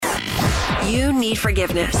You need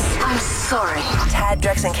forgiveness. I'm sorry. Tad,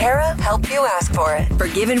 Drex, and Kara help you ask for it.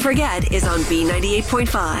 Forgive and Forget is on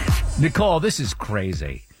B98.5. Nicole, this is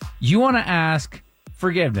crazy. You want to ask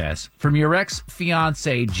forgiveness from your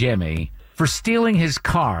ex-fiance, Jimmy, for stealing his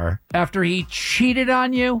car after he cheated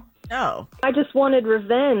on you? Oh. I just wanted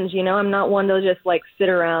revenge, I'm not one to just sit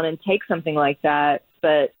around and take something like that,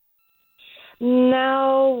 but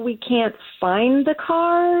now we can't find the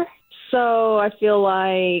car, so I feel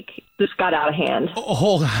like this got out of hand. Oh,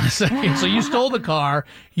 hold on a second. So you stole the car,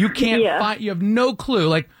 you can't find, you have no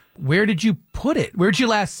clue, where did you put it? Where did you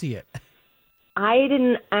last see it? I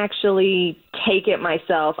didn't actually take it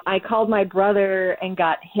myself. I called my brother and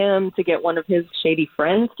got him to get one of his shady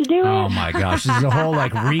friends to do it. Oh, my gosh. This is a whole,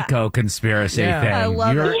 Rico conspiracy thing. I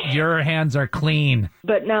love it. Your hands are clean.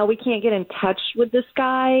 But now we can't get in touch with this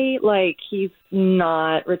guy. He's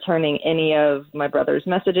not returning any of my brother's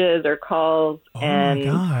messages or calls. Oh, and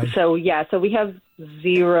my God. So we have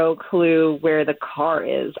zero clue where the car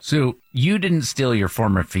is. So you didn't steal your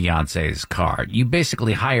former fiance's car. You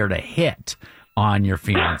basically hired a hit on your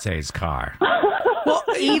fiance's car. Well,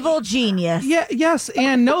 evil genius. Yeah, yes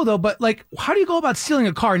and no, though. But, how do you go about stealing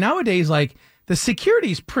a car? Nowadays, the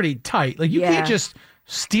security's pretty tight. You can't just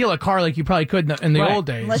steal a car like you probably could in the old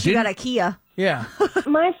days. Unless you got a Kia. Yeah.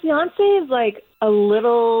 My fiance is a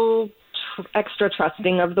little extra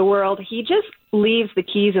trusting of the world. He just leaves the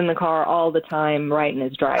keys in the car all the time right in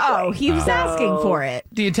his driveway. Oh, he was asking for it.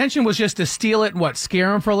 The intention was just to steal it and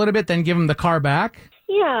scare him for a little bit, then give him the car back?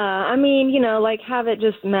 Yeah, have it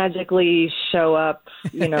just magically show up,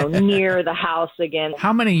 near the house again.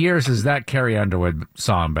 How many years has that Carrie Underwood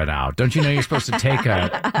song been out? Don't you know you're supposed to take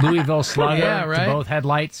a Louisville Slugger to both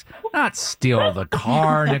headlights? Not steal the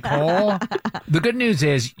car, Nicole. The good news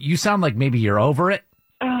is you sound like maybe you're over it.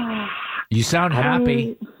 You sound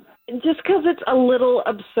happy. Just because it's a little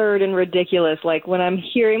absurd and ridiculous. When I'm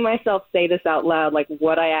hearing myself say this out loud,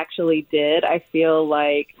 what I actually did, I feel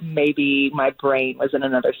like maybe my brain was in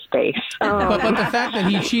another space. But the fact that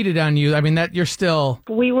he cheated on you, that you're still...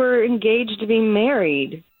 We were engaged to be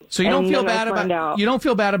married. So you don't feel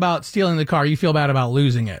bad about stealing the car. You feel bad about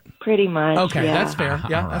losing it. Pretty much. Okay, yeah. that's fair.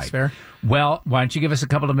 Yeah, that's fair. Well, why don't you give us a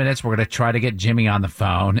couple of minutes? We're going to try to get Jimmy on the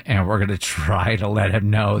phone, and we're going to try to let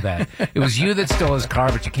him know that it was you that stole his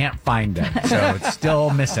car, but you can't find it. So it's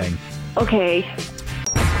still missing. Okay.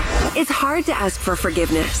 It's hard to ask for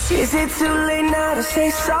forgiveness. Is it too late now to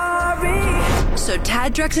say sorry? So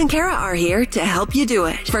Tad, Drex, and Kara are here to help you do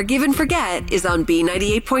it. Forgive and Forget is on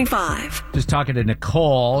B98.5. Just talking to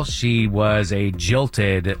Nicole. She was a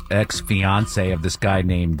jilted ex-fiance of this guy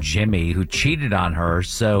named Jimmy who cheated on her.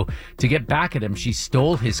 So to get back at him, she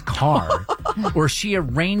stole his car. Or she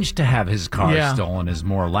arranged to have his car stolen is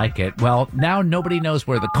more like it. Well, now nobody knows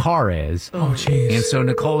where the car is. Oh, jeez. And so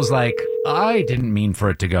Nicole's like, I didn't mean for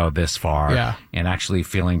it to go this far. Yeah. And actually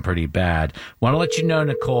feeling pretty bad. Want to let you know,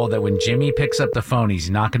 Nicole, that when Jimmy picks up the phone, he's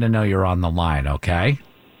not going to know you're on the line, okay?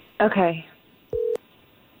 Okay.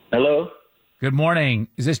 Hello? Good morning.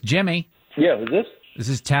 Is this Jimmy? Yeah, who's this? This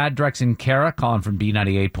is Tad, Drex, and Kara calling from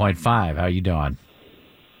B98.5. How you doing?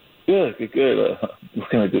 Good. What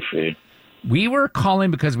can I do for you? We were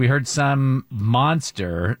calling because we heard some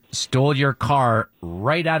monster stole your car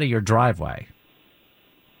right out of your driveway.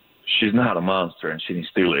 She's not a monster, and she didn't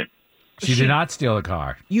steal it. She did not steal the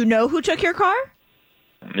car. You know who took your car?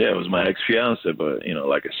 Yeah, it was my ex-fiance, but,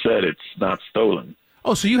 like I said, it's not stolen.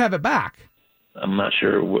 Oh, so you have it back? I'm not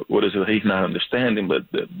sure what is it he's not understanding, but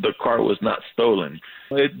the car was not stolen.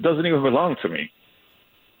 It doesn't even belong to me.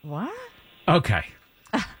 What? Okay.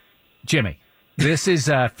 Jimmy, this is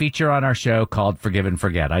a feature on our show called Forgive and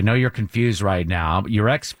Forget. I know you're confused right now. Your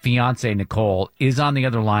ex-fiance, Nicole, is on the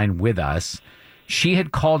other line with us. She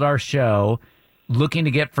had called our show looking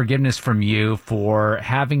to get forgiveness from you for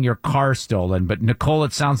having your car stolen. But, Nicole,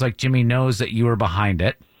 it sounds like Jimmy knows that you were behind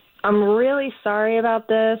it. I'm really sorry about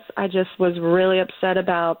this. I just was really upset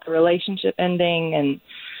about the relationship ending and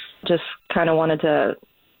just kind of wanted to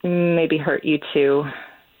maybe hurt you too.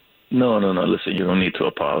 No. Listen, you don't need to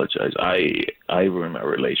apologize. I ruined my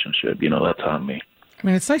relationship. That's on me.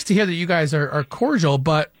 It's nice to hear that you guys are cordial,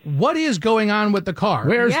 but what is going on with the car?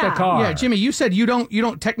 Where's the car? Yeah, Jimmy, you said you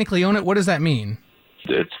don't technically own it. What does that mean?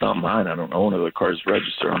 It's not mine. I don't own it. The car's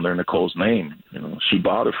registered under Nicole's name. She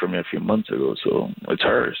bought it from me a few months ago, so it's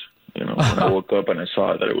hers. When I woke up and I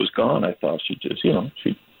saw that it was gone, I thought she just,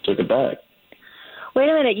 she took it back. Wait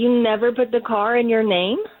a minute. You never put the car in your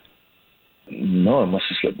name? No, it must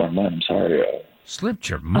have slipped my mind. I'm sorry. Slipped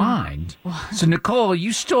your mind? So, Nicole,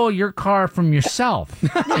 you stole your car from yourself,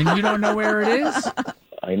 and you don't know where it is?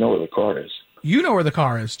 I know where the car is. You know where the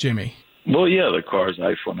car is, Jimmy. Well, yeah, the car's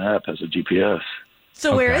iPhone app has a GPS.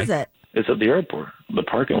 So where Okay. is it? It's at the airport, the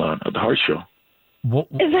parking lot at the Heart Show.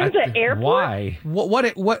 Is that the airport? Why?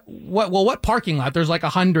 What parking lot? There's like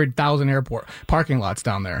 100,000 airport parking lots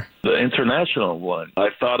down there. The international one. I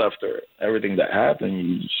thought after everything that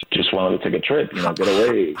happened, you just wanted to take a trip, get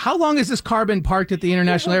away. How long has this car been parked at the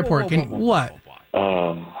international airport? What?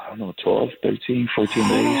 I don't know, 12, 13, 14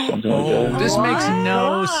 days, something like that. This makes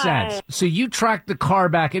no sense. So you tracked the car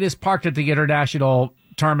back. It is parked at the international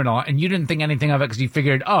terminal, and you didn't think anything of it because you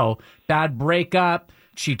figured, bad breakup.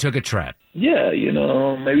 She took a trip. Yeah,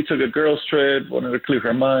 maybe took a girl's trip, wanted to clear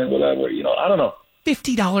her mind, whatever, I don't know.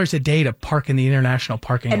 $50 a day to park in the international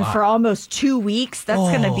parking And lot. for almost 2 weeks, that's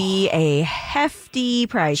going to be a hefty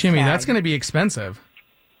price Jimmy, tag. that's going to be expensive.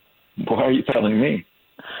 Why are you telling me?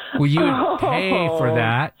 Well, you would pay for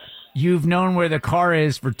that. You've known where the car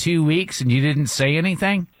is for 2 weeks, and you didn't say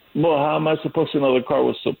anything? Well, how am I supposed to know the car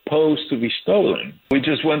was supposed to be stolen? We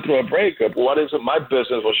just went through a breakup. What is it my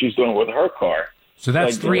business what she's doing with her car? So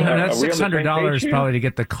that's $300, that's are we on the same $600 page here? probably to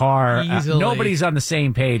get the car. Easily. Nobody's on the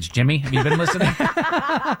same page. Jimmy, have you been listening?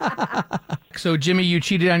 So, Jimmy, you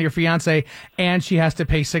cheated on your fiance, and she has to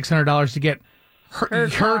pay $600 to get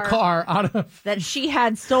her car out of. that she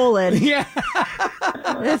had stolen. Yeah.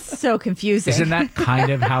 That's so confusing. Isn't that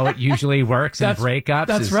kind of how it usually works in breakups?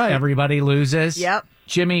 That's is right. Everybody loses. Yep.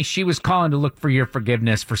 Jimmy, she was calling to look for your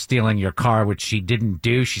forgiveness for stealing your car, which she didn't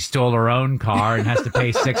do. She stole her own car and has to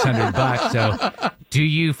pay $600. So, do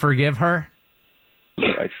you forgive her?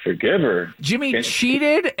 I forgive her. Jimmy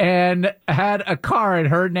cheated and had a car in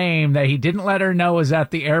her name that he didn't let her know was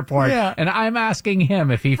at the airport. Yeah. And I'm asking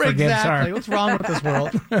him if he forgives Exactly. her. What's wrong with this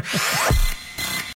world?